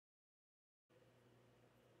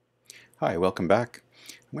Hi, welcome back.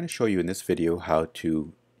 I'm going to show you in this video how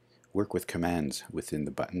to work with commands within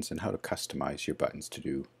the buttons and how to customize your buttons to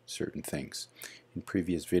do certain things. In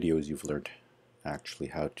previous videos you've learned actually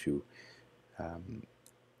how to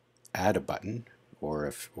add a button or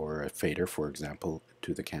a fader, for example,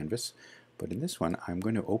 to the canvas. But in this one I'm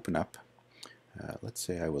going to open up, let's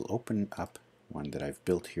say I will open up one that I've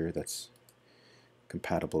built here that's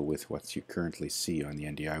compatible with what you currently see on the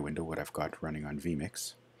NDI window, what I've got running on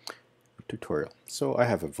vMix. Tutorial. So I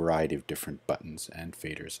have a variety of different buttons and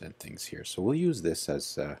faders and things here. So we'll use this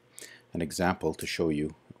as an example to show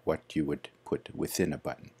you what you would put within a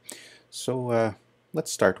button. So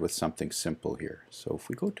let's start with something simple here. So if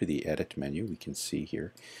we go to the Edit menu, we can see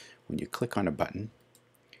here when you click on a button,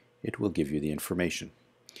 it will give you the information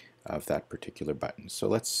of that particular button. So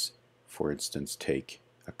let's, for instance, take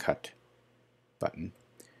a cut button.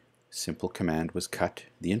 Simple command was cut.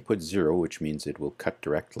 The input 0, which means it will cut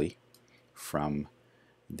directly from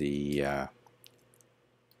the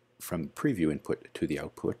preview input to the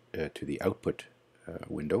output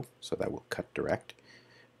window, so that will cut direct.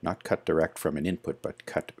 Not cut direct from an input, but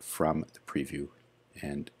cut from the preview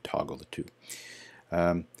and toggle the two.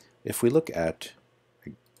 If we look at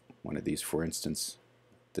one of these, for instance,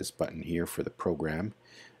 this button here for the program,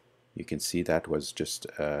 you can see that was just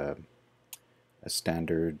a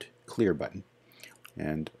standard clear button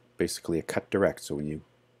and basically a cut direct. So when you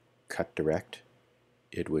cut direct,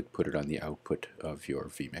 it would put it on the output of your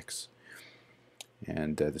vMix.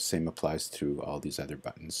 And the same applies to all these other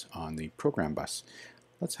buttons on the program bus.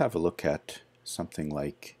 Let's have a look at something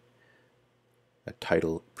like a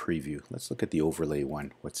title preview. Let's look at the overlay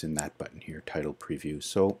one. What's in that button here, title preview.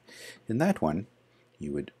 So in that one,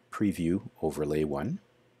 you would preview overlay 1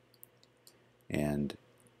 and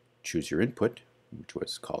choose your input, which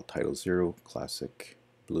was called title 0, classic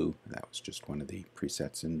blue. That was just one of the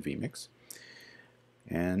presets in vMix.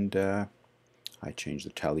 And I changed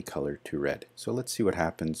the tally color to red. So let's see what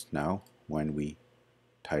happens now when we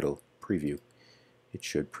title preview. It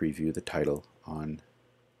should preview the title on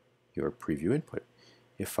your preview input.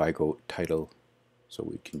 If I go title, so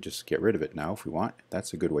we can just get rid of it now if we want.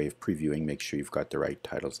 That's a good way of previewing. Make sure you've got the right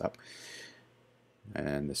titles up.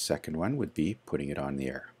 And the second one would be putting it on the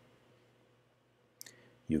air.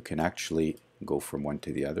 You can actually go from one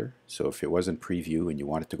to the other. So if it wasn't preview and you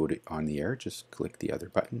want it to go to on the air, just click the other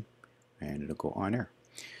button and it'll go on air.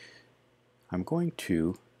 I'm going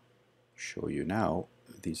to show you now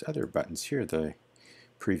these other buttons here, the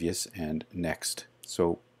previous and next.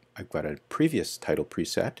 So I've got a previous title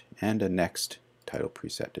preset and a next title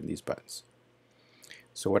preset in these buttons.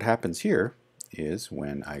 So what happens here is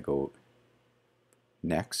when I go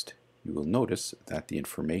next, you will notice that the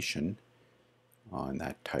information on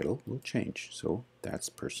that title will change. So that's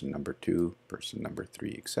person number 2, person number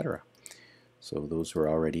 3, etc. So those were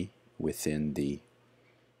already within the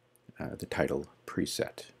title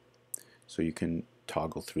preset. So you can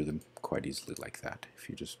toggle through them quite easily like that if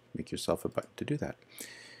you just make yourself a button to do that.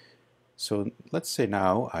 So let's say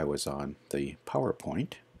now I was on the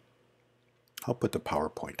PowerPoint. I'll put the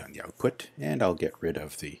PowerPoint on the output and I'll get rid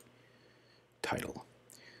of the title.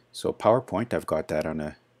 So PowerPoint, I've got that on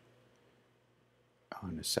a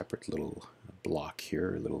separate little block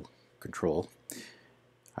here, a little control.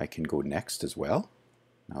 I can go next as well.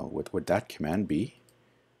 Now what would that command be?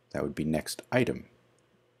 That would be next item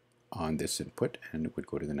on this input, and it would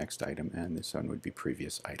go to the next item, and this one would be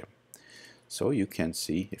previous item. So you can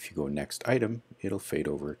see if you go next item, it'll fade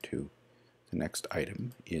over to the next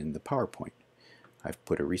item in the PowerPoint. I've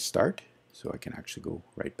put a restart, so I can actually go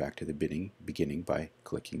right back to the beginning by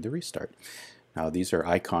clicking the restart. Now these are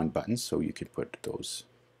icon buttons, so you can put those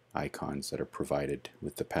icons that are provided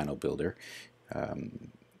with the panel builder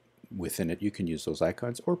within it. You can use those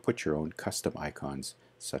icons or put your own custom icons,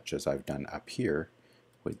 such as I've done up here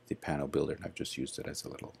with the panel builder, and I've just used it as a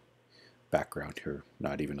little background here,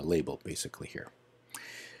 not even a label basically here.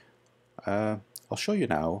 I'll show you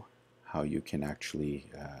now how you can actually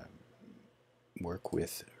work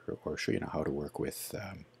with, or show you now how to work with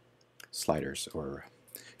sliders or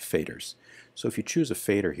faders. So if you choose a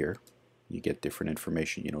fader here, you get different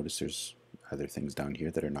information. You notice there's other things down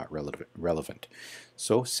here that are not relevant.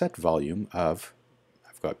 So set volume of,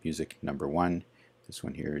 I've got music number 1, this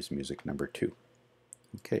one here is music number 2.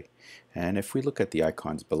 Okay, and if we look at the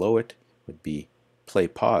icons below it, would be play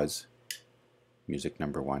pause, music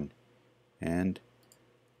number 1, and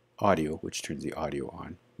audio, which turns the audio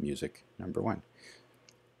on, music number 1.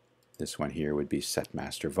 This one here would be set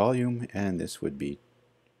master volume, and this would be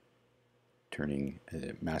turning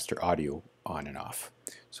master audio on and off.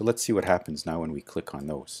 So let's see what happens now when we click on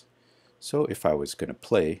those. So if I was going to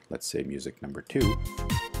play, let's say music number 2,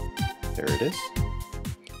 there it is.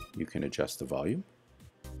 You can adjust the volume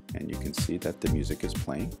and you can see that the music is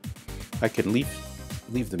playing. I can leave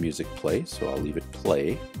the music play, so I'll leave it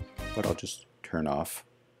play, but I'll just turn off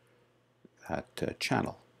that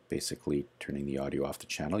channel, basically turning the audio off the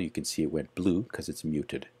channel. You can see it went blue because it's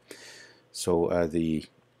muted. So the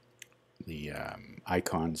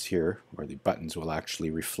icons here, or the buttons, will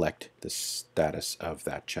actually reflect the status of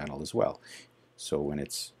that channel as well. So when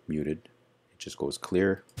it's muted, it just goes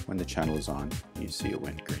clear. When the channel is on, you see it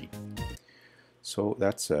went green. So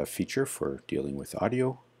that's a feature for dealing with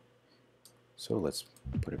audio. So let's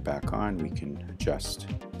put it back on. We can adjust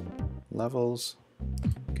levels,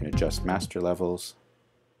 you can adjust master levels,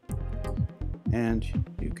 and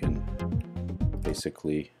you can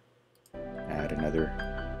basically add another.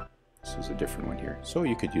 This is a different one here. So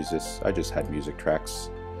you could use this. I just had music tracks,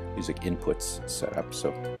 music inputs set up,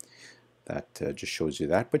 so that just shows you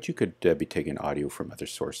that. But you could be taking audio from other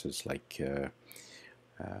sources like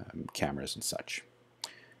cameras and such.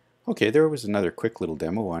 Okay, there was another quick little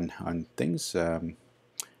demo on things.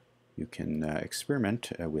 You can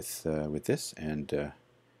experiment with this and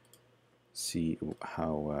see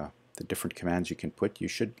how the different commands you can put. You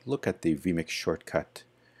should look at the vMix shortcut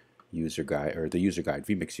user guide, or the user guide,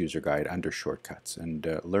 vMix user guide under shortcuts, and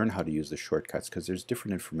learn how to use the shortcuts, because there's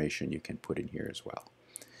different information you can put in here as well.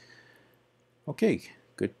 Okay,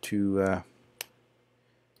 good to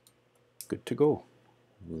go.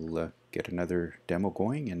 We'll get another demo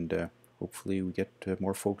going, and hopefully we get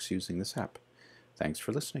more folks using this app. Thanks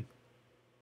for listening.